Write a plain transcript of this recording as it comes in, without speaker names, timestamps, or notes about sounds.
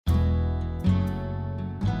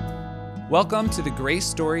Welcome to the Grace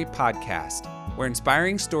Story Podcast, where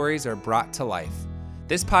inspiring stories are brought to life.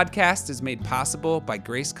 This podcast is made possible by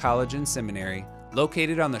Grace College and Seminary,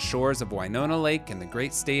 located on the shores of Winona Lake in the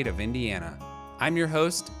great state of Indiana. I'm your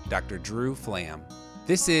host, Dr. Drew Flam.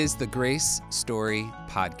 This is the Grace Story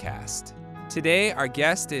Podcast. Today, our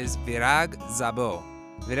guest is Virag Szabo.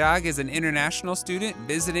 Virag is an international student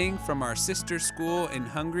visiting from our sister school in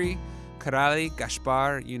Hungary, Károlyi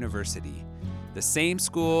Gáspár University, the same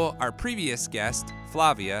school our previous guest,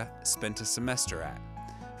 Flavia, spent a semester at.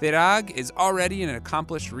 Virag is already an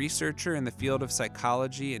accomplished researcher in the field of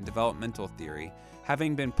psychology and developmental theory,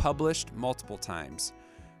 having been published multiple times.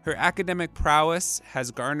 Her academic prowess has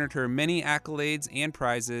garnered her many accolades and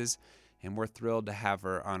prizes, and we're thrilled to have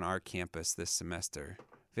her on our campus this semester.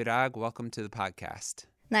 Virag, welcome to the podcast.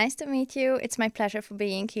 Nice to meet you. It's my pleasure for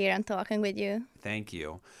being here and talking with you. Thank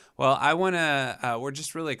you. Well, we're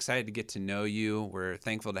just really excited to get to know you. We're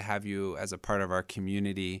thankful to have you as a part of our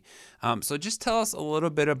community. So just tell us a little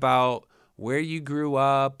bit about where you grew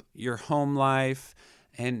up, your home life,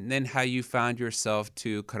 and then how you found yourself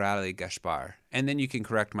to Károlyi Gáspár. And then you can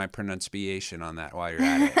correct my pronunciation on that while you're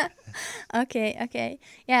at it. Okay.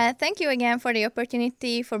 Yeah, thank you again for the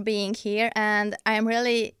opportunity for being here. And I'm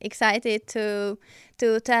really excited to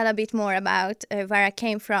tell a bit more about where I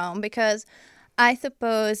came from, because I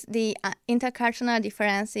suppose the intercultural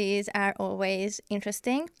differences are always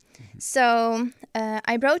interesting. Mm-hmm. So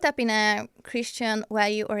I brought up in a Christian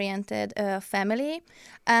value-oriented family,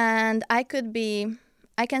 and I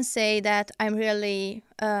can say that I'm really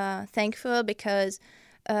thankful because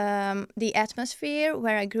the atmosphere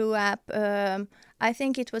where I grew up, I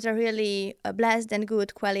think it was a really blessed and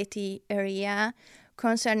good quality area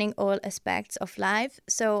concerning all aspects of life.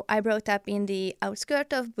 So I brought up in the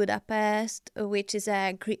outskirts of Budapest, which is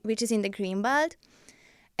in the Greenbelt,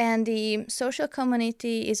 and the social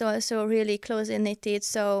community is also really closely knitted.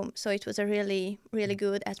 So it was a really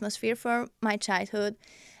good atmosphere for my childhood.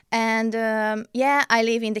 And I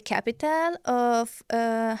live in the capital of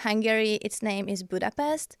Hungary. Its name is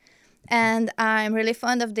Budapest. And I'm really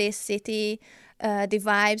fond of this city, the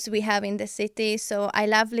vibes we have in the city. So I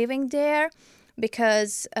love living there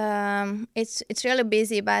because it's really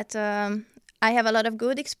busy, but I have a lot of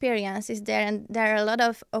good experiences there, and there are a lot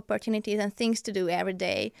of opportunities and things to do every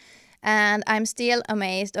day. And I'm still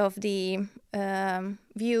amazed of the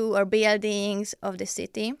view or buildings of the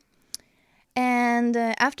city. And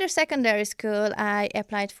after secondary school, I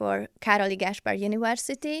applied for Károlyi Gáspár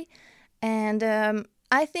University, and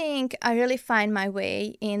I think I really find my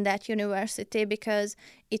way in that university because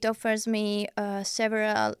it offers me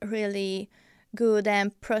several really good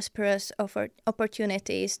and prosperous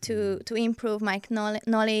opportunities to improve my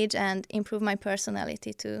knowledge and improve my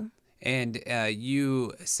personality too. And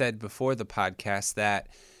you said before the podcast that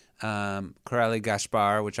Károlyi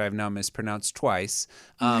Gáspár, which I've now mispronounced twice,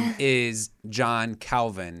 is John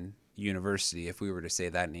Calvin University, if we were to say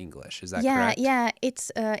that in English. Is that correct? Yeah,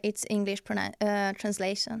 it's English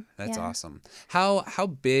translation. That's awesome. How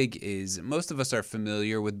big is, most of us are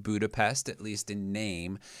familiar with Budapest, at least in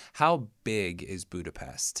name. How big is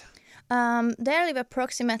Budapest? There live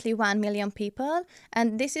approximately 1 million people,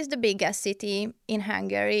 and this is the biggest city in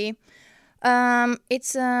Hungary.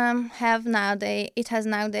 It has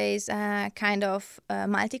nowadays a kind of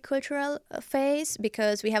multicultural phase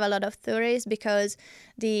because we have a lot of tourists, because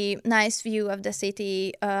the nice view of the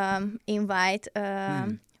city invite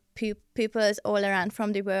people all around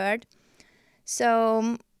from the world.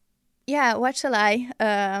 So, what shall I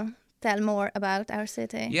tell more about our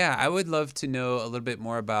city? Yeah, I would love to know a little bit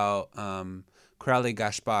more about Károlyi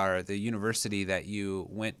Gáspár, the university that you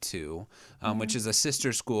went to, which is a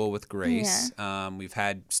sister school with Grace. Yeah. We've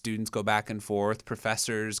had students go back and forth,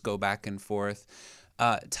 professors go back and forth.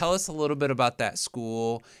 Tell us a little bit about that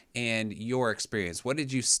school and your experience. What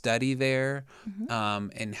did you study there,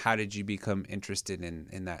 and how did you become interested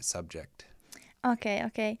in that subject?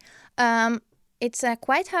 Okay. It's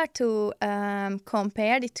quite hard to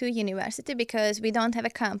compare the two universities because we don't have a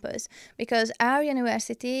campus. Because our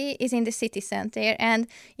university is in the city center, and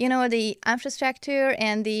the infrastructure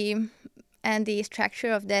and the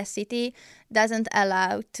structure of the city doesn't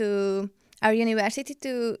allow to our university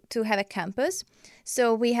to have a campus.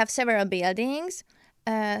 So we have several buildings.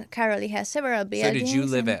 Károlyi has several buildings. So did you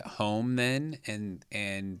live at home then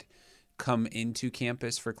and come into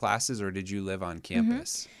campus for classes, or did you live on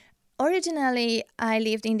campus? Originally, I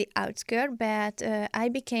lived in the outskirts, but I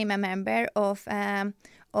became a member of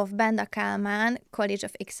of Benda Kalman College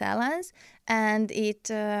of Excellence, and it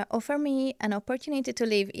offered me an opportunity to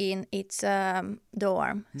live in its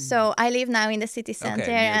dorm. So I live now in the city center.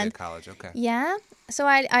 Okay, near and the college. Okay. Yeah, so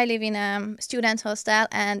I live in a student hostel,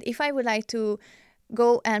 and if I would like to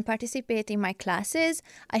go and participate in my classes,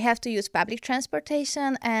 I have to use public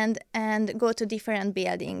transportation and go to different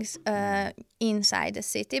buildings inside the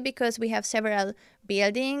city, because we have several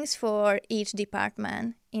buildings for each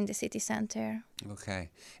department in the city center.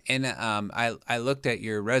 Okay. And I looked at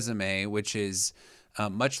your resume, which is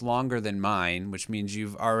much longer than mine, which means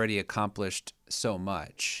you've already accomplished so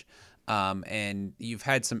much. And you've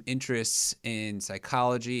had some interests in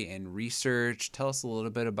psychology and research. Tell us a little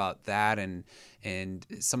bit about that and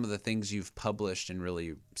some of the things you've published and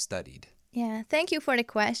really studied. Yeah, thank you for the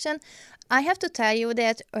question. I have to tell you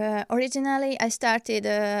that originally I started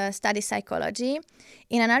study psychology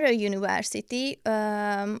in another university,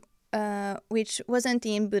 which wasn't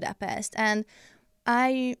in Budapest, and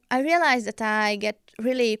I realized that I get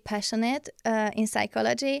really passionate in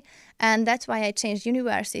psychology, and that's why I changed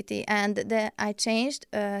university, and I changed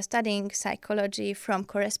studying psychology from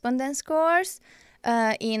correspondence course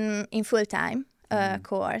in full-time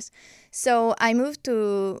course. So I moved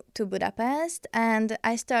to Budapest, and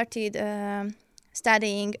I started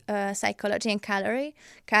studying psychology in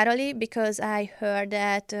Károly, because I heard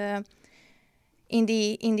that in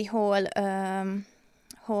the whole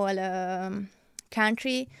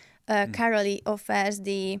country, Károly offers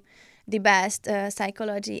the best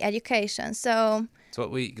psychology education. So it's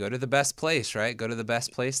what we go to the best place, right? Go to the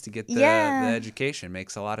best place to get the education.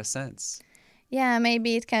 Makes a lot of sense. Yeah,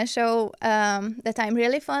 maybe it can show that I'm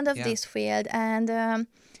really fond of this field, and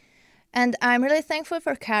I'm really thankful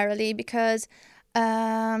for Károly, because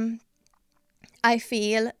I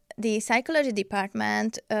feel the psychology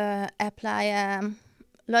department apply a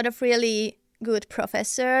lot of really good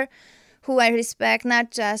professor who I respect,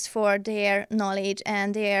 not just for their knowledge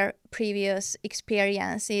and their previous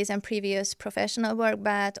experiences and previous professional work,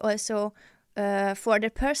 but also for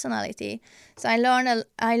their personality. So I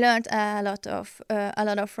learned a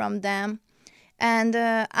lot from them, and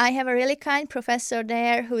I have a really kind professor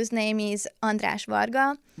there whose name is András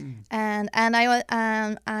Varga, and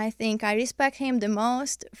I think I respect him the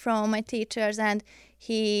most from my teachers, and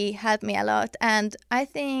he helped me a lot, and I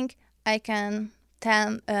think I can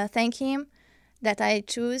thank him that I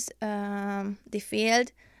choose the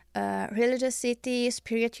field, religiosity,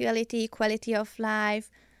 spirituality, quality of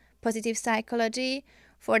life, positive psychology,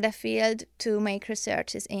 for the field to make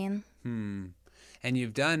researches in. And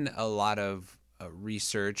you've done a lot of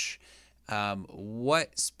research.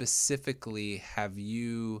 What specifically have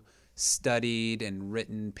you studied and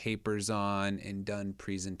written papers on and done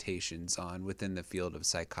presentations on within the field of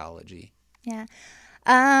psychology? Yeah.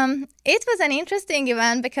 It was an interesting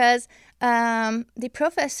event, because the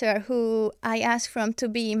professor who I asked from to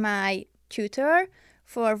be my tutor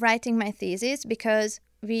for writing my thesis, because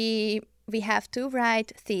we have to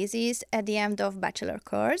write thesis at the end of bachelor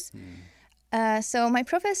course. So my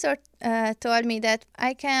professor told me that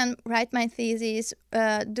I can write my thesis,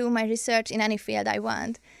 do my research in any field I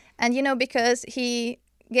want. And, because he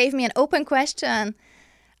gave me an open question,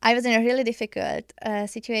 I was in a really difficult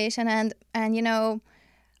situation. And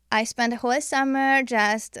I spent the whole summer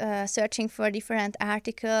just searching for different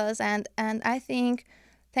articles. And I think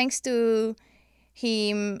thanks to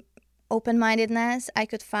him open-mindedness, I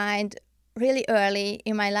could find really early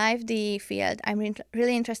in my life the field I'm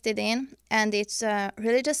really interested in, and it's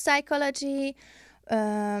religious psychology.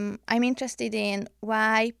 I'm interested in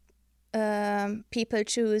why people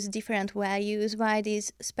choose different values, why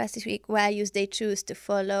these specific values they choose to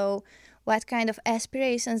follow, what kind of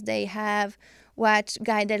aspirations they have, what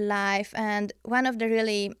guide their life. And one of the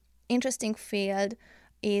really interesting field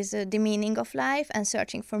is the meaning of life and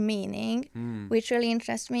searching for meaning, which really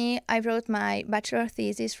interests me. I wrote my bachelor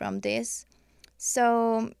thesis from this.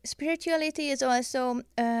 So spirituality is also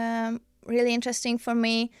really interesting for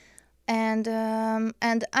me, and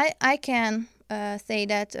I can say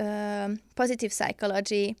that positive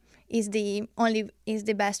psychology is the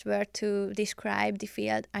best word to describe the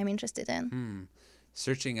field I'm interested in.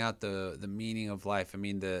 Searching out the meaning of life. I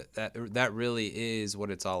mean, that really is what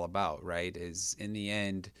it's all about, right? Is in the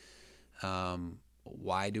end,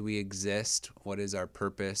 why do we exist? What is our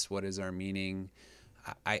purpose? What is our meaning?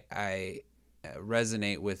 I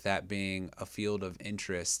resonate with that being a field of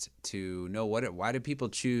interest to know why do people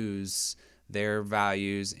choose their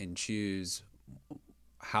values and choose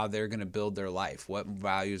how they're going to build their life. What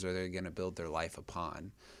values are they going to build their life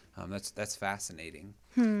upon? That's fascinating.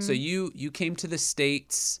 So you came to the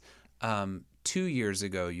States 2 years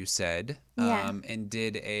ago, you said, Yeah. and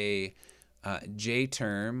did a J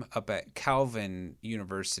term up at Calvin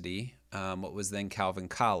University, what was then Calvin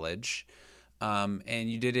College.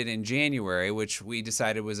 And you did it in January, which we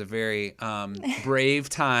decided was a very brave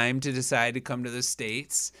time to decide to come to the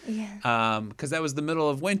States, Yeah. because that was the middle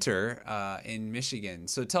of winter in Michigan.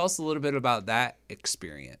 So tell us a little bit about that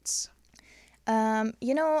experience.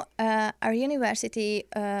 Our university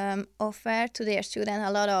offer to their students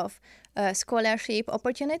a lot of scholarship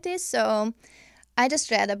opportunities. So I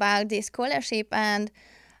just read about this scholarship, and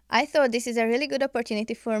I thought this is a really good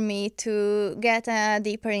opportunity for me to get a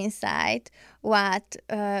deeper insight what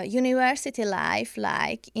university life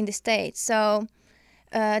like in the States. So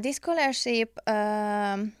this scholarship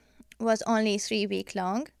was only 3 weeks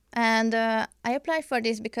long. And I applied for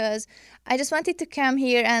this because I just wanted to come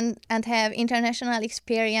here and have international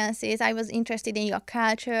experiences. I was interested in your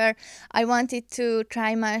culture. I wanted to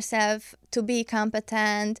try myself to be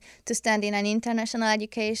competent, to stand in an international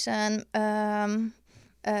education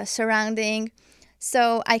surrounding.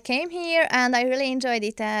 So I came here and I really enjoyed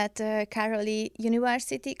it at Calvin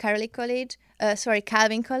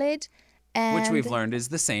College. Which And we've learned is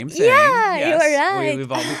the same thing. yeah, you Yes, are right.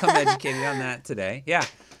 we've all become educated on that today. Yeah.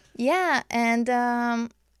 Yeah, and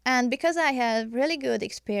because I had really good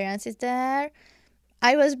experiences there,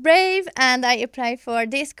 I was brave and I applied for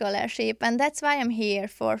this scholarship, and that's why I'm here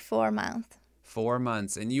for 4 months. 4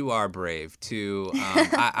 months, and you are brave too.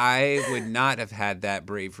 I would not have had that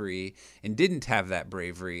bravery and didn't have that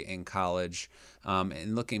bravery in college.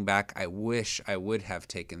 And looking back, I wish I would have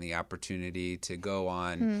taken the opportunity to go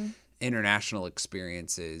on international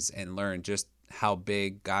experiences and learn just how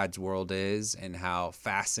big God's world is and how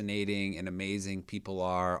fascinating and amazing people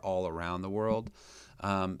are all around the world.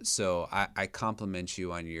 So I compliment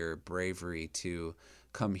you on your bravery to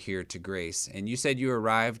come here to Grace. And you said you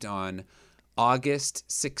arrived on August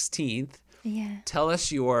 16th. Yeah. Tell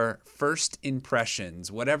us your first impressions,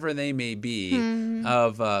 whatever they may be,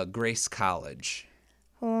 of Grace College.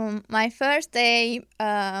 My first day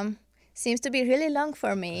seems to be really long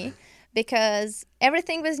for me because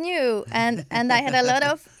everything was new and I had a lot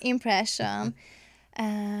of impression.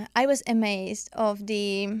 I was amazed of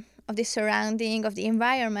the surrounding, of the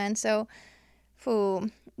environment. So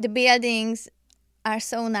the buildings are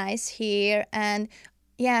so nice here, and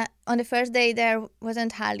yeah, on the first day there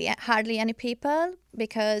wasn't hardly any people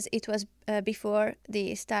because it was before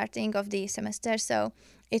the starting of the semester, so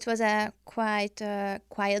it was a quite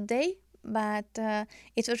quiet day. But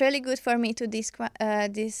it was really good for me to discover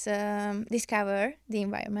the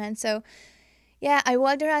environment. So yeah, I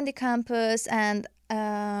walked around the campus, and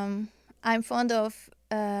I'm fond of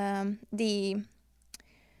the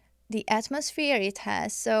atmosphere it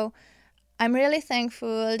has. So I'm really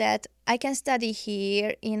thankful that I can study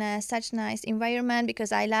here in such nice environment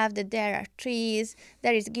because I love that there are trees,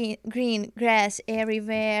 there is green grass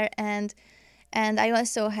everywhere, and I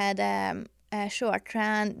also had a short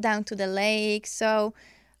run down to the lake. So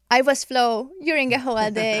I was flow during a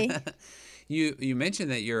whole day. You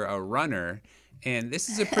mentioned that you're a runner, and this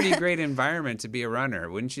is a pretty great environment to be a runner,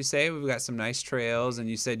 wouldn't you say? We've got some nice trails, and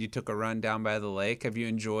you said you took a run down by the lake. Have you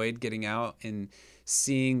enjoyed getting out and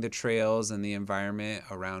seeing the trails and the environment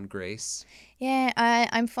around Grace? Yeah,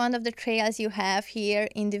 I'm fond of the trails you have here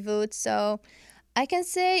in the woods. So I can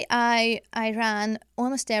say I run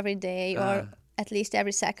almost every day or at least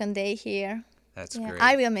every second day here. That's yeah, great.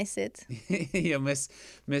 I will miss it. You'll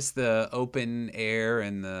miss the open air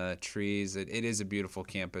and the trees. It is a beautiful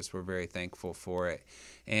campus. We're very thankful for it.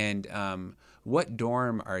 And what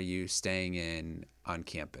dorm are you staying in on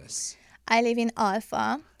campus? I live in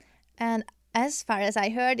Alpha, and as far as I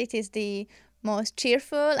heard, it is the most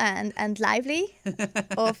cheerful and lively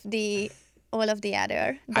of all of the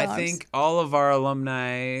other dorms. I think all of our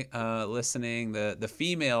alumni listening, the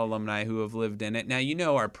female alumni who have lived in it. Now, you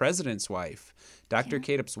know, our president's wife, Dr.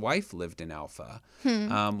 Kadup's wife, lived in Alpha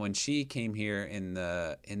when she came here in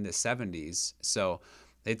the 70s. So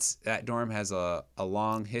that dorm has a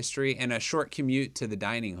long history and a short commute to the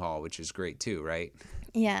dining hall, which is great too, right?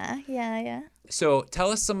 Yeah. So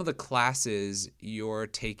tell us some of the classes you're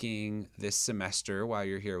taking this semester while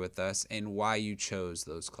you're here with us and why you chose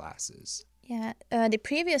those classes. Yeah, the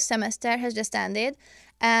previous semester has just ended,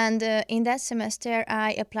 and in that semester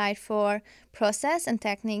I applied for process and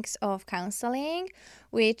techniques of counseling,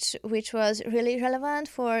 which was really relevant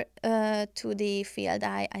to the field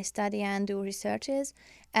I study and do researches,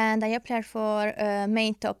 and I applied for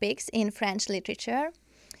main topics in French literature.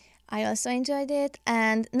 I also enjoyed it.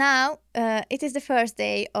 And now it is the first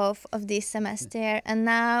day of this semester. And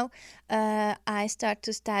now I start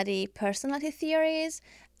to study personality theories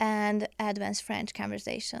and advanced French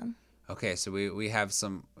conversation. Okay, so we have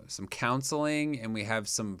some counseling and we have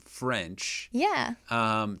some French. Yeah.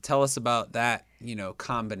 Tell us about that,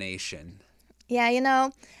 combination. Yeah,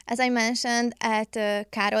 as I mentioned, at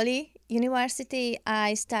Károlyi University,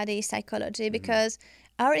 I study psychology because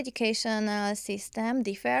our educational system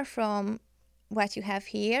differ from what you have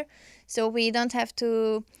here. So we don't have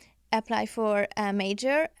to apply for a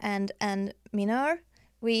major and minor.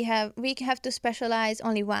 We have to specialize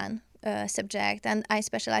only one subject, and I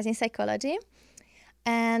specialize in psychology.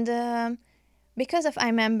 And because I'm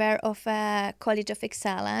a member of a College of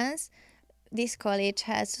Excellence, this college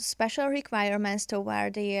has special requirements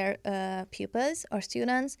toward their pupils or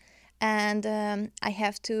students, and I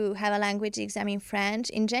have to have a language exam in French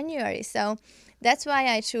in January. So that's why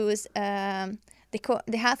I choose the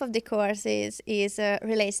half of the course is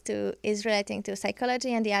relating to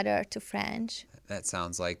psychology and the other to French. That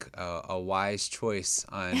sounds like a wise choice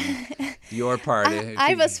on your part.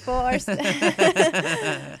 I was forced.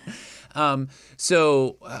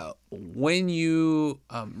 So when you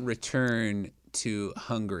return to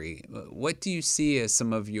Hungary, what do you see as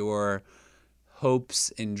some of your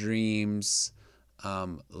hopes and dreams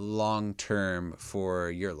long term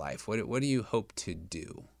for your life? What do you hope to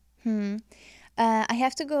do? I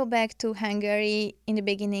have to go back to Hungary in the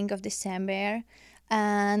beginning of December,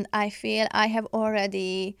 and I feel I have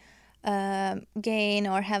already gained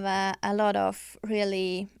or have a lot of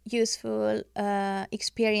really useful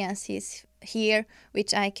experiences here,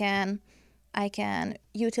 which I can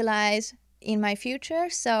utilize in my future.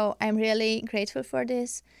 So I'm really grateful for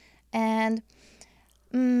this, and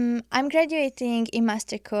I'm graduating in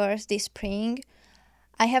master course this spring.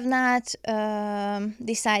 I have not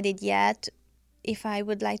decided yet if I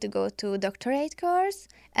would like to go to doctorate course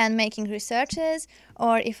and making researches,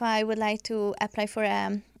 or if I would like to apply for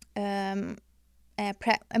a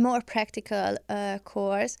more practical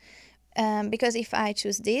course. Because if I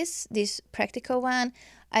choose this practical one,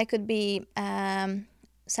 I could be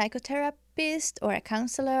psychotherapist or a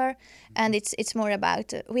counselor, and it's more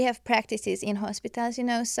about we have practices in hospitals,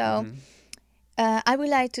 so I would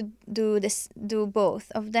like to do both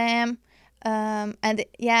of them, and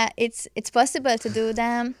yeah, it's possible to do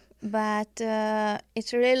them, but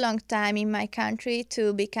it's a really long time in my country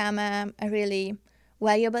to become a really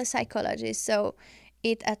valuable psychologist. So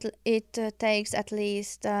it takes at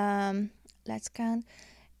least let's count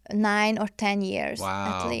 9 or 10 years.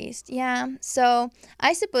 Wow. At least. Yeah. So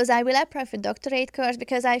I suppose I will apply for doctorate course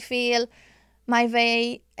because I feel my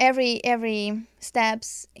way, every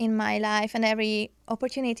steps in my life and every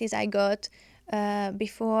opportunities I got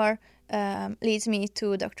before leads me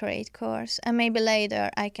to doctorate course, and maybe later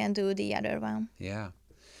I can do the other one. Yeah.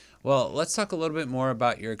 Well, let's talk a little bit more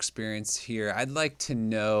about your experience here. I'd like to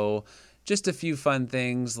know just a few fun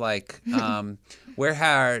things, like where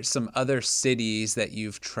are some other cities that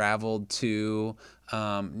you've traveled to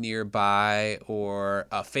nearby, or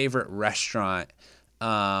a favorite restaurant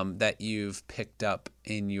that you've picked up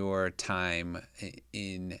in your time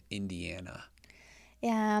in Indiana?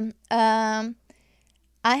 Yeah.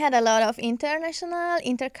 I had a lot of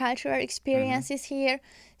intercultural experiences here.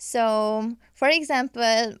 So, for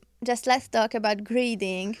example, just let's talk about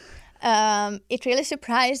greeting. It really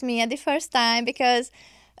surprised me at the first time because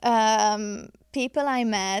people I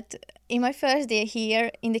met in my first day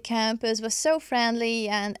here in the campus was so friendly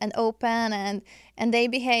and open, and they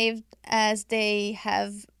behaved as they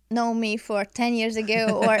have known me for 10 years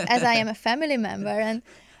ago or as I am a family member. And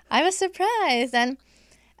I was surprised. And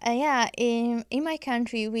yeah, in my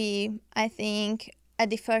country, I think at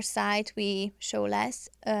the first sight, we show less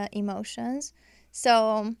emotions.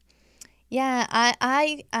 So yeah,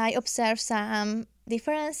 I observe some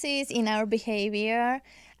differences in our behavior,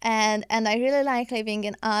 and I really like living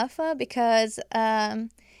in Alpha because,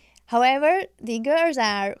 however, the girls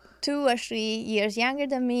are 2 or 3 years younger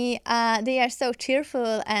than me. They are so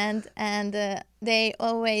cheerful, and they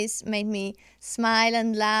always made me smile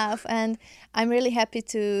and laugh, and I'm really happy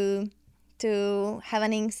to have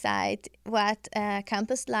an insight what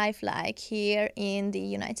campus life like here in the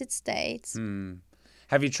United States.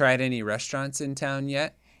 Have you tried any restaurants in town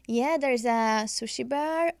yet? Yeah, there's a sushi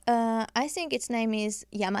bar. I think its name is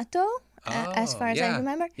Yamato, as far as I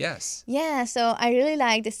remember. Yes. Yeah, so I really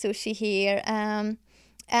like the sushi here. And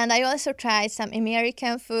I also tried some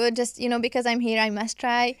American food, just, because I'm here, I must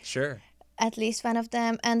try. Sure. At least one of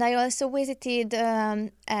them. And I also visited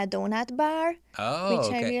a donut bar,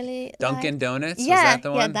 which I really Dunkin' liked. Donuts? Yeah, Was that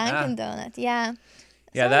the one? Yeah, Dunkin' Donut, yeah.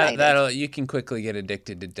 Yeah, that'll you can quickly get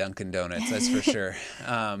addicted to Dunkin' Donuts, that's for sure.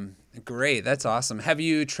 Great, that's awesome. Have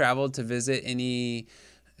you traveled to visit any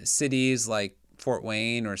cities like Fort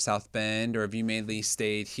Wayne or South Bend, or have you mainly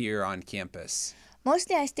stayed here on campus?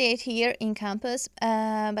 Mostly I stayed here in campus,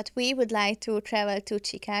 but we would like to travel to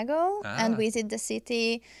Chicago and visit the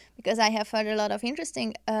city because I have heard a lot of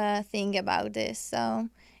interesting thing about this. So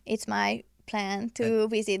it's my plan to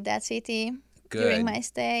visit that city. Good. During my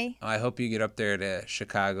stay. I hope you get up there to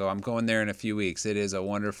Chicago. I'm going there in a few weeks. It is a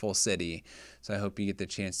wonderful city. So I hope you get the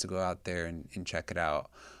chance to go out there and check it out.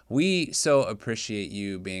 We so appreciate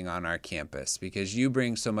you being on our campus because you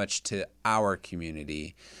bring so much to our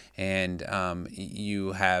community, and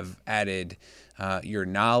you have added your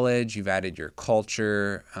knowledge, you've added your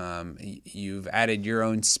culture, you've added your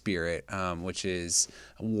own spirit, which is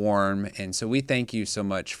warm. And so we thank you so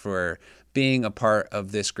much for being a part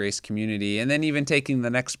of this Grace community, and then even taking the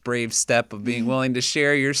next brave step of being willing to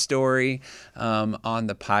share your story on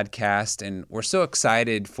the podcast. And we're so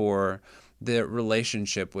excited for the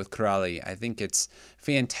relationship with Korali. I think it's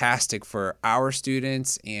fantastic for our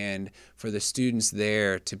students and for the students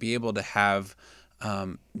there to be able to have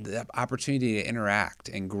the opportunity to interact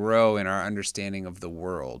and grow in our understanding of the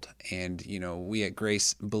world. And, we at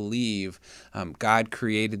Grace believe God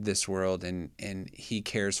created this world and he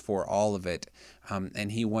cares for all of it.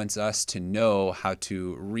 And he wants us to know how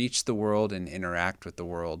to reach the world and interact with the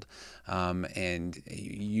world. And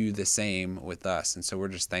you the same with us. And so we're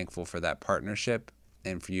just thankful for that partnership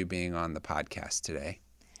and for you being on the podcast today.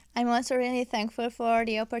 I'm also really thankful for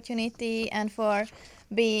the opportunity and for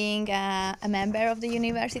being a member of the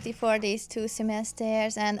university for these 2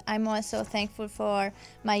 semesters. And I'm also thankful for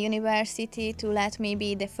my university to let me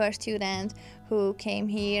be the first student who came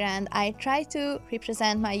here. And I try to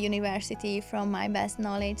represent my university from my best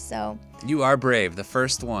knowledge. So you are brave, the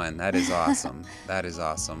first one. That is awesome. That is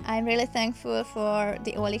awesome. I'm really thankful for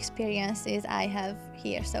the all experiences I have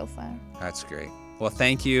here so far. That's great. Well,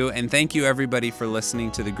 thank you. And thank you, everybody, for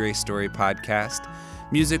listening to the Grace Story podcast.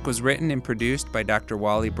 Music was written and produced by Dr.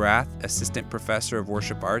 Wally Brath, Assistant Professor of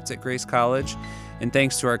Worship Arts at Grace College. And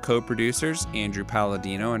thanks to our co-producers, Andrew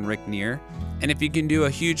Palladino and Rick Neer. And if you can do a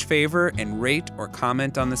huge favor and rate or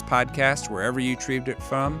comment on this podcast wherever you retrieved it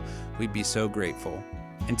from, we'd be so grateful.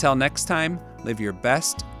 Until next time, live your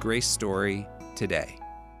best Grace story today.